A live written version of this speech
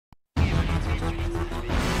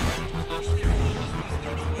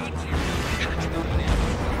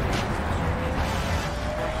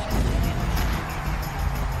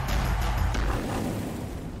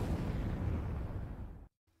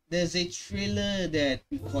there's a trailer that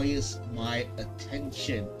requires my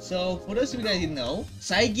attention. So for those of you guys who didn't know,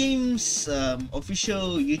 Cygames'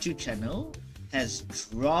 official YouTube channel has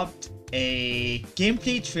dropped a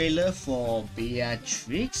gameplay trailer for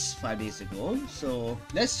Beatrix 5 days ago. So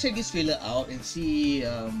let's check this trailer out and see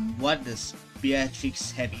what does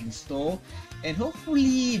Beatrix have in store, and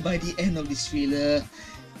hopefully by the end of this trailer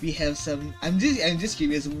we have some. I'm just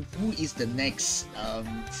curious, who is the next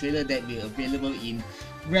trailer that will be available in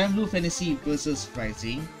Granblue Fantasy versus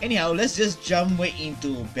Rising. Anyhow, let's just jump right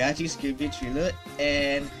into Beatrix gameplay trailer,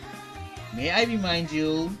 and may I remind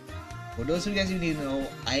you, for those of you guys who didn't know,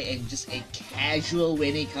 I am just a casual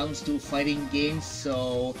when it comes to fighting games.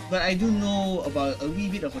 So, but I do know about a wee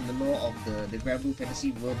bit of the lore of the Granblue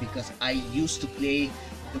Fantasy world because I used to play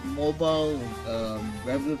the mobile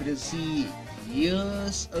Granblue Fantasy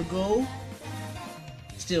years ago.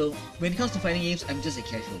 Still, when it comes to fighting games, I'm just a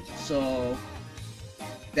casual. So,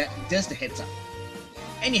 just the heads up.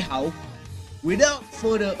 Anyhow, without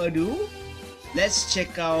further ado, let's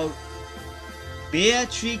check out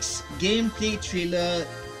Beatrix gameplay trailer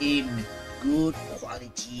in good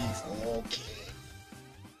quality 4K.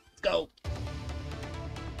 Let's go!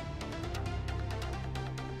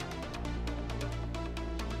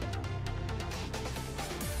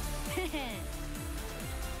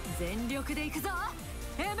 全力で行くぞ、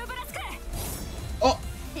エムブラスク。 Oh,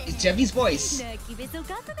 it's Japanese voice. 泣きべそ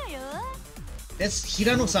かすだよ。 That's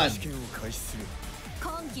Hirano-san.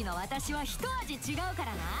 今期の私は一味違うか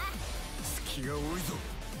らな。隙が多いぞ。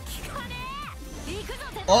聞かねえ。行くぞ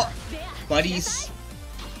って。 Oh, buddies.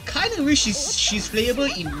 Kinda wish she's playable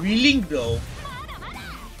in Relink though.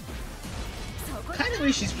 Kinda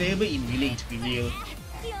wish she's playable in Relink to be real.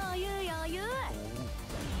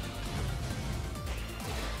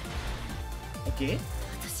 Okay.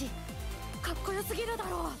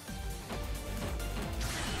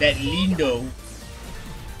 That Lindo.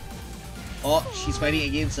 Oh, she's fighting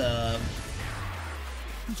against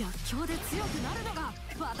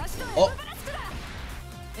Oh.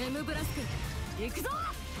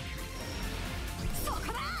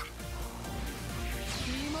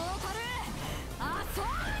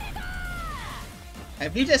 I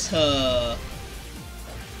believe that's her.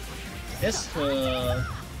 That's her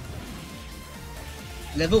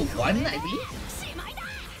level 1, I believe.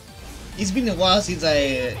 It's been a while since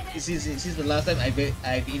since the last time I've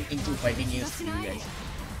been into fighting games with you guys.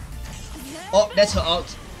 Oh, that's her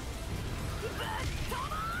ult.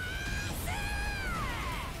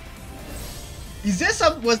 Is there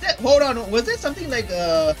some? Was that? Hold on. Was there something like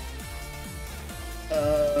I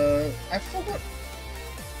forgot.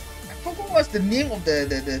 I forgot what's the name of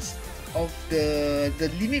the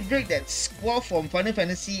limit break that Squall from Final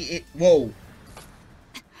Fantasy 8. Whoa.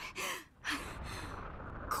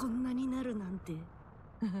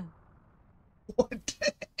 What the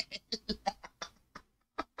hell?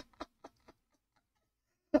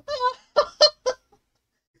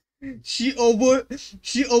 She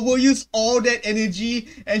overused all that energy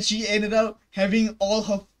and she ended up having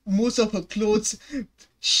most of her clothes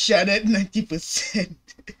shattered 90%.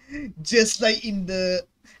 Just like in the,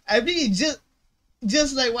 I mean,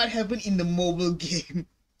 just like what happened in the mobile game.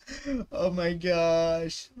 Oh my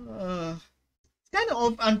gosh. It's kind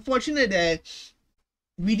of unfortunate that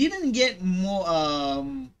we didn't get more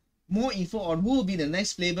info on who will be the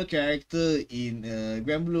next playable character in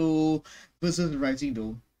Granblue versus Rising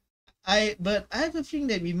though. But I have a feeling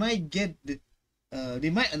that we might get they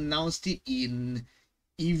might announce it in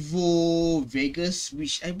Evo Vegas,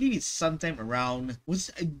 which I believe is sometime around, was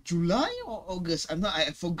it July or August?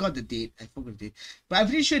 I forgot the date. But I'm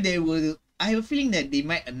pretty sure they will. I have a feeling that they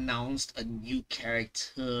might announce a new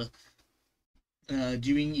character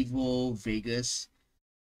during Evo Vegas.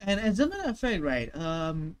 And as a matter of fact, right,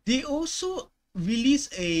 they also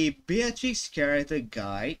released a Beatrix character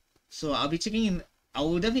guide. So I'll be checking in. I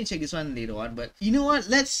will definitely check this one later on. But you know what?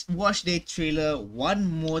 Let's watch the trailer one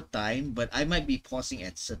more time. But I might be pausing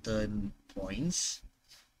at certain points.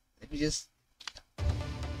 Let's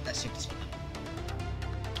check this one out.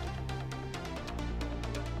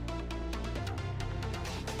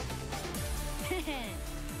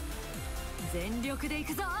 全力で行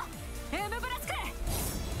くぞ、エムブラスク。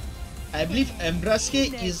 I believe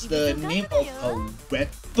Embraske is the name of a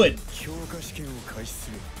weapon.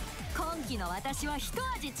 今期の私は一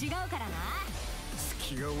味違うからな。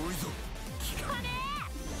隙が多いぞ。聞かね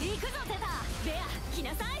え。行くぞテタ。ベア、来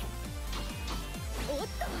なさい。おっと、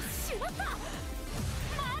しまった。ま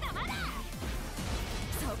だまだ。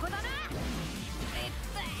そこだな。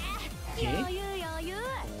余裕余裕。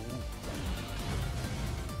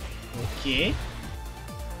Okay.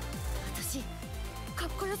 私、かっ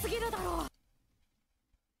こよす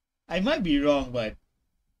I might be wrong, but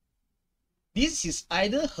this is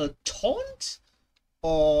either her taunt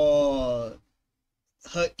or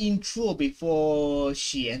her intro before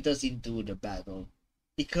she enters into the battle.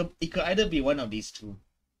 It could either be one of these two.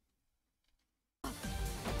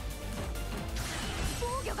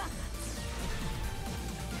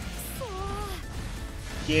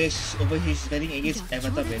 Yes, over here she's fighting against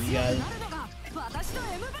Avatar Belial.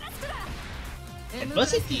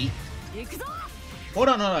 Adversity? Hold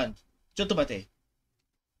on. ちょっと待って。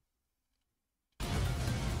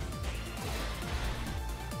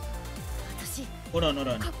Hold on.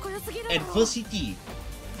 Adversity.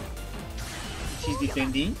 She's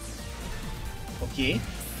defending. Okay.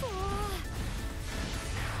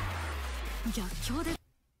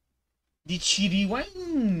 Did she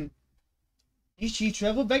rewind? Did she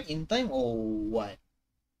travel back in time or what?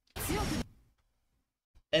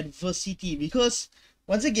 Adversity, because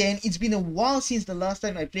once again, it's been a while since the last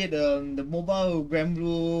time I played the mobile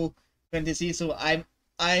Granblue fantasy, so I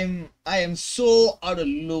am so out of the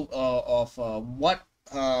loop of what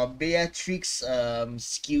Beatrix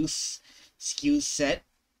skill set.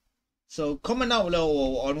 So comment down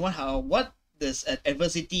below on what this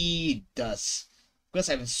adversity does, because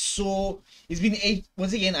I'm so, it's been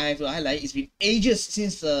once again I have to highlight, it's been ages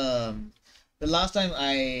since the last time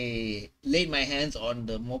I laid my hands on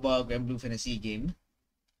the mobile Granblue fantasy game.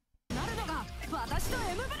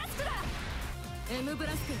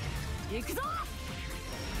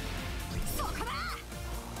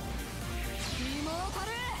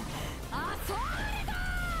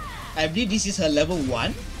 I believe this is her level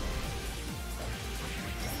 1.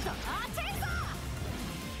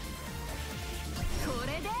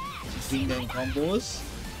 Doing them combos.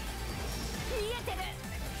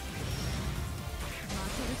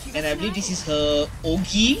 And I believe this is her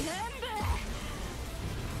Ogi.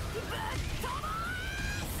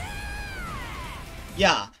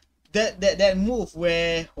 Yeah, that move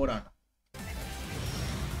where, hold on.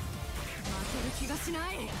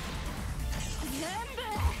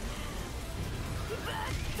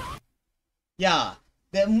 Yeah,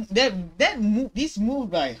 this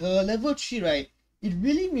move, right, her level 3, right, it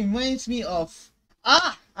really reminds me of,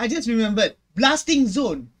 I just remembered, Blasting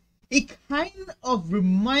Zone. It kind of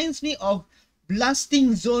reminds me of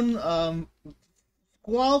Blasting Zone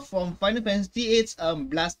Squall from Final Fantasy VIII's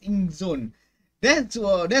Blasting Zone. That's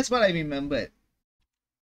what I remembered.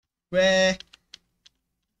 But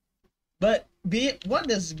what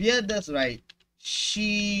does Bea does, right?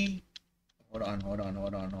 She, hold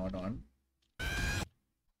on.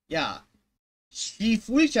 Yeah, she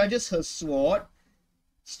fully charges her sword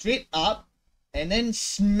straight up and then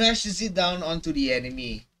smashes it down onto the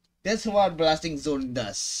enemy. That's what Blasting Zone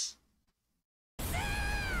does.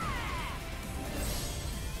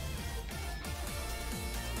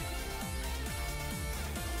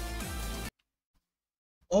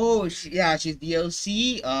 Oh, yeah, she's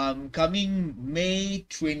DLC, coming May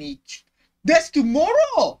 20. That's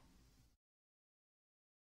tomorrow!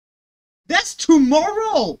 That's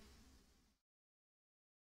tomorrow!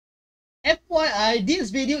 FYI, this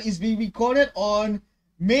video is being recorded on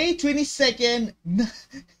May 22nd.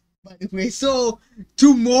 By the way, so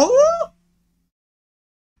tomorrow?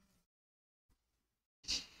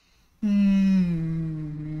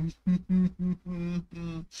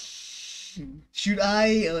 Should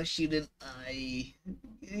I or shouldn't I?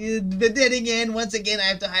 But then again, once again, I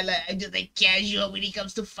have to highlight, I'm just like casual when it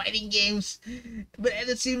comes to fighting games. But at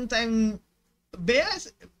the same time,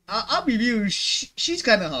 Bea's, I'll be real, she's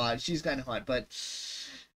kind of hard. But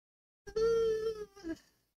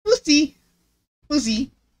we'll see.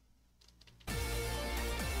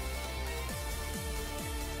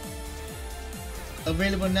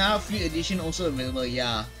 Available now, free edition also available.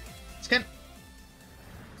 Yeah, it's kind.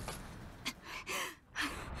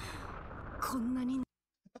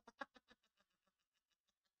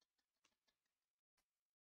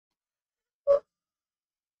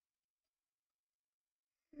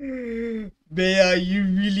 Bea, you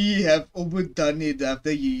really have overdone it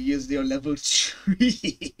after you used your level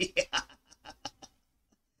 3.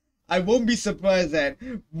 I won't be surprised that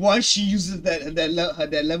once she uses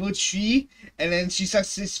that level 3 and then she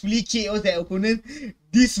successfully KOs that opponent,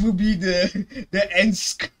 this will be the end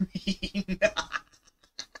screen.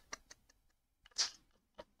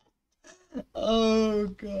 Oh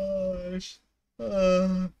gosh.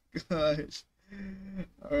 Alright.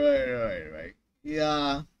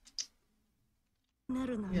 Yeah.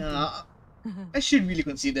 I should really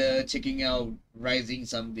consider checking out Rising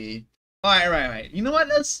someday. Alright. You know what?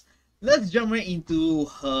 Let's jump right into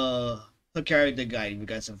her character guide if you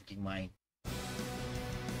guys are freaking mind.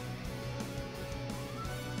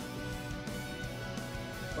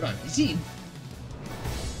 Hold on, is he in...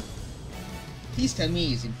 Please tell me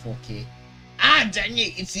he's in 4K. Ah, dang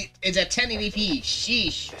it! It's at 1080p.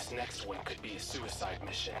 Sheesh. This next one could be a suicide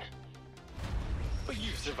mission. But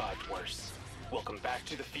you've survived worse. Welcome back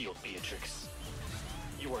to the field, Beatrix.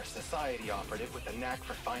 You are a society operative with a knack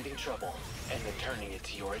for finding trouble and then turning it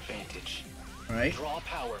to your advantage. Alright. Draw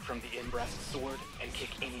power from the embrassed sword and kick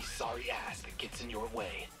any sorry ass that gets in your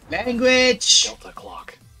way. Language! Delta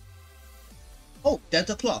clock. Oh,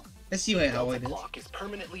 Delta clock. Let's see how it Delta is. clock is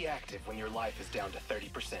permanently active when your life is down to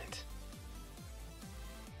 30%.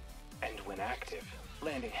 And when active,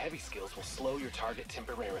 landing heavy skills will slow your target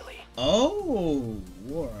temporarily. Oh,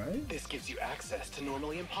 alright. This gives you access to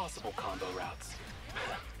normally impossible combo routes.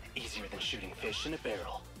 Easier than shooting fish in a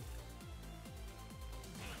barrel.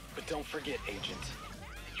 But don't forget, Agent.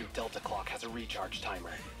 Your Delta clock has a recharge timer.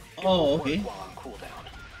 It Oh, won't okay. work while on cooldown.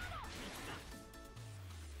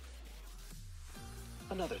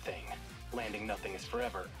 Another thing, landing nothing is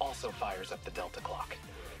forever also fires up the Delta clock.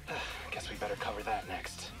 Guess we better cover that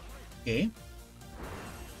next. Okay.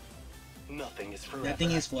 Nothing is forever.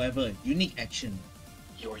 Nothing is forever. Unique action.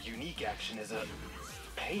 Your unique action is a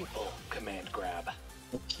painful command grab.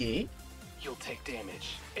 Okay. You'll take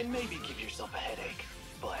damage and maybe give yourself a headache,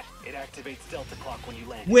 but it activates Delta clock when you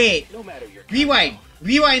land. Wait. No matter your Rewind.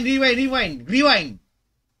 Rewind.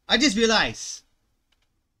 I just realized.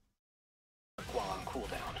 while on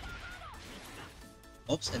cooldown.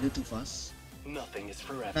 Oops, a little too fast. Nothing is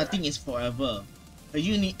forever. Nothing is forever. A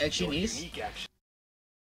unique action Your is... unique action.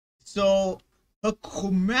 So, her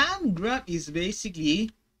command grab is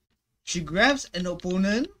basically... She grabs an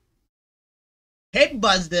opponent,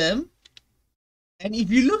 headbutts them, and if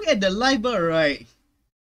you look at the live bar, right,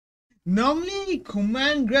 normally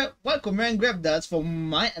command grab, what command grab does, from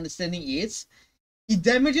my understanding, is it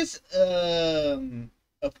damages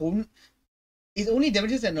opponent. It only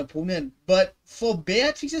damages an opponent, but for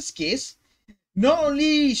Beatrix's case, not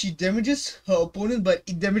only she damages her opponent, but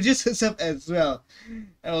it damages herself as well.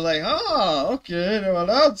 I was like, okay, well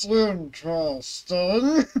that's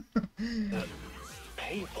interesting. The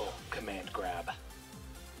painful command grab.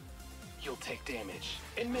 You'll take damage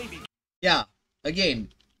and maybe. Yeah, again,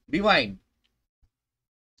 rewind.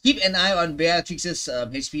 Keep an eye on Beatrix's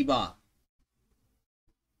HP bar.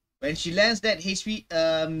 When she lands that HP,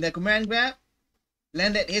 the command grab,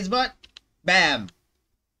 land that headbutt, bam!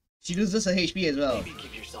 She loses her HP as well. Maybe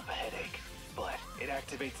give yourself a headache, but it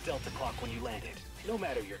activates Delta clock when you land it, no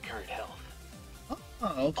matter your current health.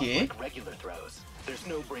 Oh, okay. Unlike regular throws, there's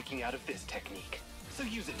no breaking out of this technique, so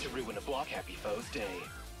use it to ruin a block-happy foe's day.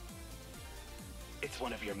 It's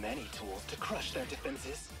one of your many tools to crush their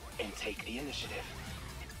defenses and take the initiative.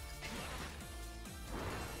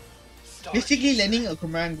 Basically, landing a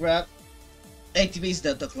command grab activates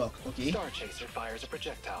Delta clock. Okay. Star Chaser fires a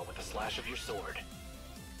projectile with a slash of your sword.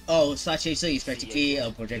 Oh, Star Chaser is See, practically a you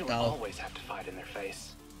don't projectile. always have to fight in their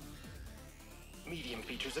face. Medium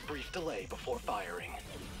features a brief delay before firing.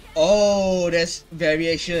 Oh, there's Use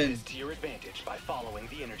variation. this to your advantage by following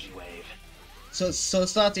the energy wave. So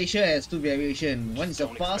Star Chaser has two variations. One is a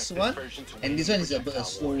Don't fast expect this one, version to win and this one is a projectile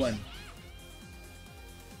slow wars. one.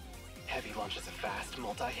 Heavy launches a fast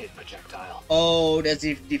multi-hit projectile. Oh, there's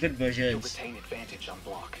different You'll versions. retain advantage on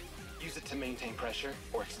block. Use it to maintain pressure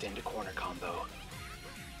or extend a corner combo.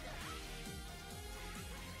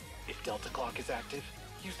 If Delta clock is active,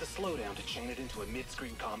 use the slowdown to chain it into a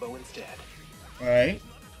mid-screen combo instead. Alright.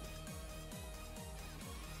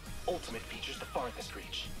 Ultimate features the farthest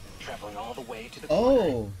reach, traveling all the way to the corner.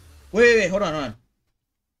 Oh. Wait, hold on.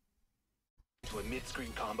 To a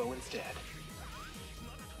mid-screen combo instead.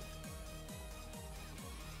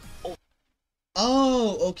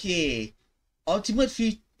 Oh, okay. Ultimate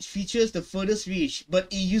features the furthest reach, but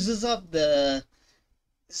it uses up the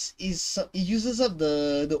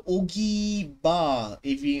Ogi bar.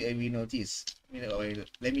 If we notice,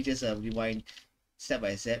 let me just rewind step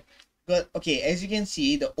by step. But okay, as you can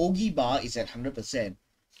see, the Ogi bar is at 100%.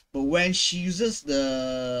 But when she uses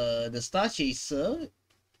the Star Chaser,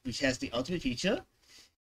 which has the ultimate feature,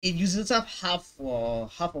 it uses up half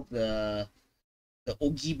of the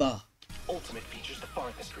Ogi bar. Ultimate features the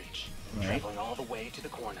farthest reach, Right. traveling all the way to the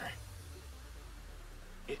corner.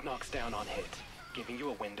 It knocks down on hit, giving you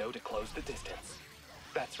a window to close the distance.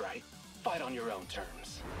 That's right, fight on your own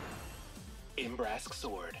terms. Embrask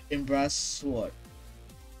Sword. Embrace Sword.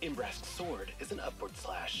 Embrask Sword is an upward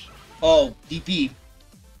slash. Oh, DP.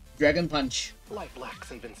 Dragon Punch. Light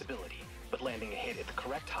lacks invincibility, but landing a hit at the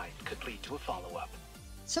correct height could lead to a follow-up.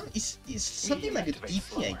 It's something like a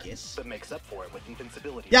DP, I guess. But makes up for it with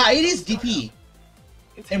invincibility. Yeah, from it is startup. DP.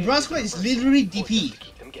 It's And handy Brass as a is reversal, literally or just DP. to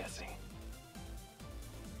keep them guessing.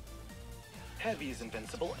 Heavy is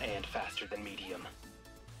invincible and faster than medium.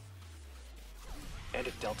 And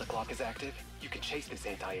if Delta Clock is active, you can chase this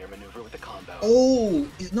anti-air maneuver with a combo. Oh,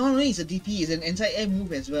 it's not only it's a DP, it's an anti-air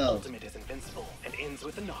move as well. Ultimate is invincible and ends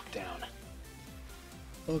with a knockdown.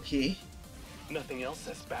 Okay. Nothing else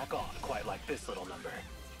says back off quite like this little number.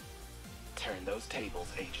 Turn those tables,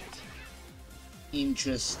 Agent.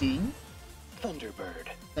 Interesting. Thunderbird.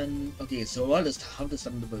 Okay, so how does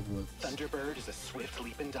Thunderbird work? Thunderbird is a swift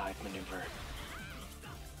leap and dive maneuver.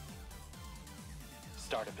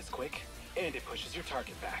 Startup is quick, and it pushes your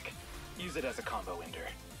target back. Use it as a combo ender.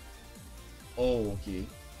 Oh, okay.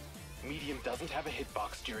 Medium doesn't have a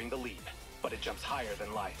hitbox during the leap, but it jumps higher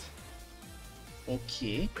than light.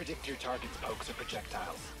 Okay. Predict your target's pokes or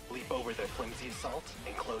projectiles. Leap over their flimsy assault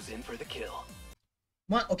and close in for the kill.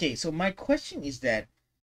 Okay, so my question is that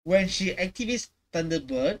when she activates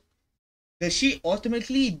Thunderbird, does she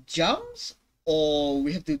automatically jumps or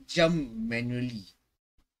we have to jump manually?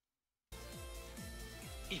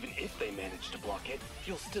 Even if they manage to block it,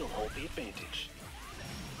 you'll still hold the advantage.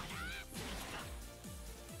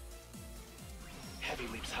 Heavy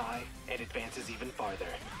leaps high and advances even farther.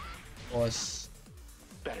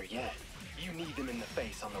 Better yet, you need them in the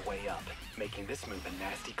face on the way up, making this move a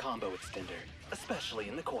nasty combo extender, especially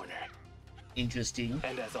in the corner. Interesting.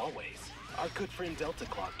 And as always, our good friend Delta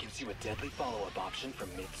Clock gives you a deadly follow-up option from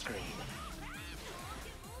mid-screen.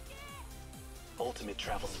 Ultimate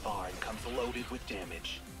travels far and comes loaded with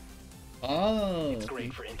damage. Oh. It's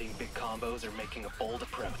great for ending big combos or making a bold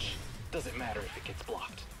approach. Doesn't matter if it gets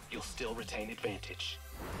blocked, you'll still retain advantage.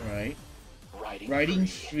 Right. Riding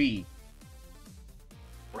free.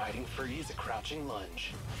 Riding free is a crouching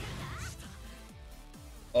lunge.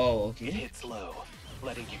 Oh, It okay. hits low,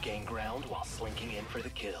 letting you gain ground while slinking in for the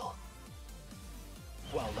kill.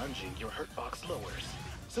 While lunging, your hurt box lowers,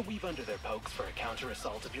 so weave under their pokes for a counter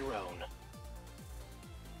assault of your own.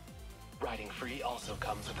 Riding free also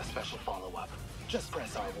comes with a special follow-up. Just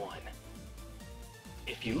press R1.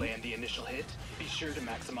 If you land the initial hit, be sure to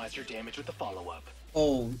maximize your damage with the follow-up.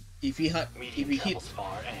 Oh, if we hit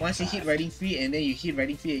far and once you hit fast. riding free and then you hit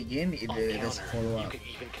riding free again, On there's counter, follow you up. can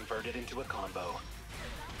even convert it into a combo.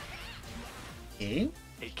 Okay.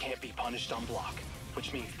 It can't be punished on block,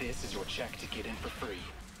 which means this is your check to get in for free.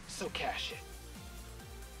 So cash it.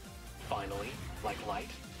 Finally, like light,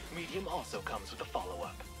 medium also comes with a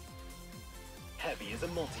follow-up. Heavy is a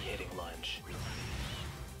multi-hitting lunge.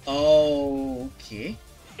 Oh, okay.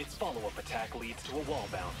 Its follow-up attack leads to a wall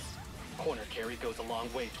bounce. Corner carry goes a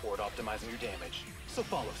long way toward optimizing your damage, so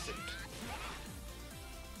follow suit.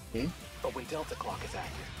 Okay. But when Delta Clock is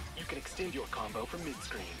active, you can extend your combo from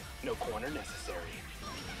mid-screen. No corner necessary.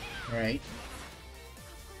 Right.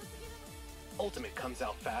 Ultimate comes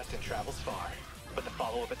out fast and travels far, but the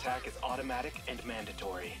follow-up attack is automatic and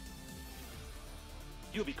mandatory.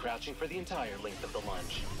 You'll be crouching for the entire length of the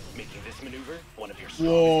lunge, making this maneuver one of your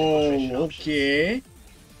strongest infiltration Whoa, options. okay.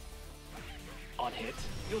 On hit,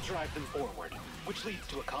 you'll drive them forward, which leads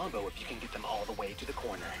to a combo if you can get them all the way to the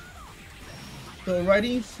corner. So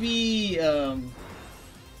riding free,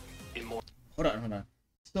 Immortal hold on.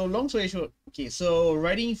 So long story short, okay, so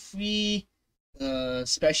riding free,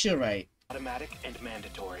 special, right? automatic and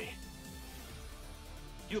mandatory.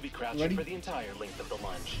 You'll be crouching Ready? for the entire length of the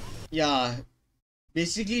lunge. Yeah,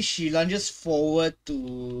 basically she lunges forward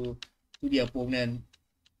to the opponent.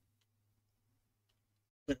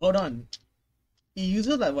 But hold on, he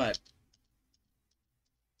uses like what?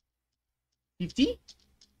 50?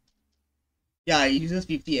 Yeah, he uses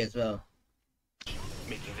 50 as well.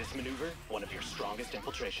 Making this maneuver one of your strongest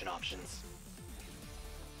infiltration options.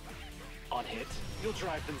 On hit, you'll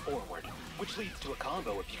drive them forward, which leads to a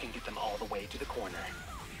combo if you can get them all the way to the corner.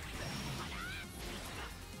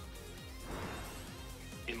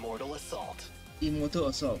 Immortal Assault. Immortal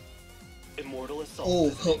Assault. Immortal Assault Oh,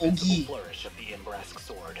 is her an invincible Ogi. flourish of the Embrask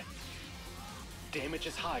sword. Damage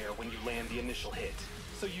is higher when you land the initial hit,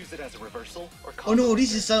 so use it as a reversal or Oh no, combo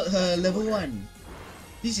this is ender. her That's level order. 1.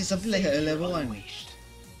 This is something like her Savior level 1. Unleashed.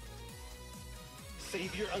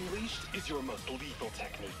 Savior Unleashed is your most lethal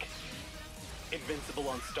technique. Invincible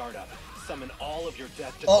on startup, summon all of your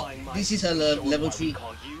death-defying might. this is her Show 'em level why 3. we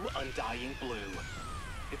call you Undying Blue.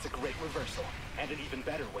 It's a great reversal, and an even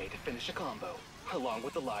better way to finish a combo, along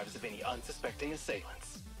with the lives of any unsuspecting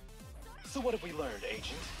assailants. So what have we learned,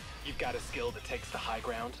 Agent? You've got a skill that takes the high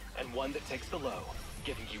ground, and one that takes the low,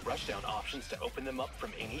 giving you rushdown options to open them up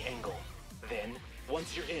from any angle. Then,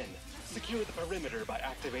 once you're in, secure the perimeter by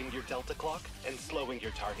activating your Delta Clock and slowing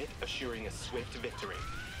your target, assuring a swift victory.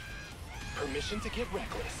 Permission to get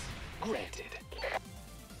reckless. Granted.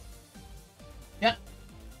 Yeah.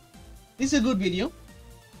 This is a good video.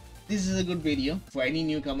 this is a good video for any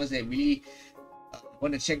newcomers that really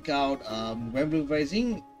want to check out Granblue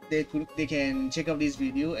Rising. They can check out this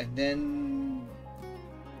video and then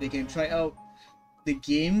they can try out the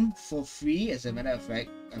game for free. As a matter of fact,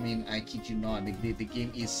 I mean, I kid you not, the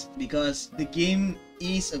game is, because the game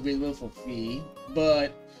is available for free.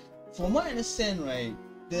 But from what I understand, right,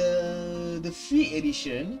 the free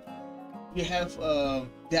edition, we have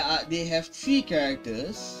they have 3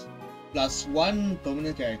 characters plus 1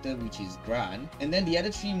 permanent character, which is Grant, and then the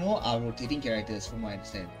other 3 more are rotating characters from what I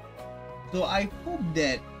understand. So I hope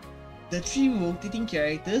that the 3 rotating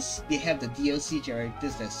characters, they have the DLC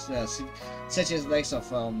characters that's such as likes of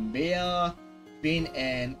Bea, Bane,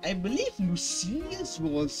 and I believe Lucilius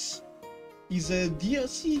is a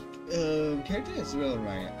DLC character as well,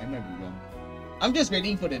 right? I might be wrong. I'm just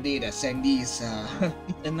waiting for the day that Sandy is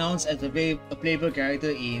announced as a playable character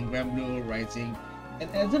in Granblue Rising. And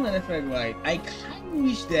as a matter of fact, right, I kind of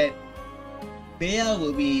wish that Bea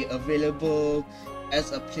will be available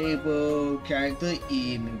as a playable character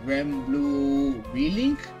in Granblue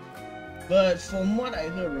Relink. But from what I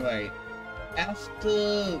heard, right,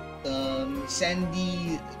 after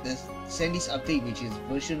Sandy's update, which is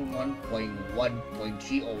version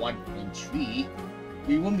 1.1.3 or 1.3,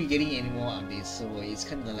 we won't be getting any more updates. So it's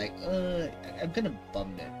kind of like, I'm kind of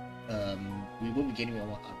bummed that we won't be getting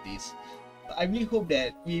more updates. I really hope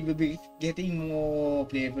that we will be getting more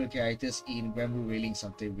playable characters in Granblue Railing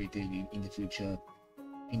sometime in the future.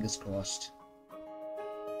 Fingers crossed.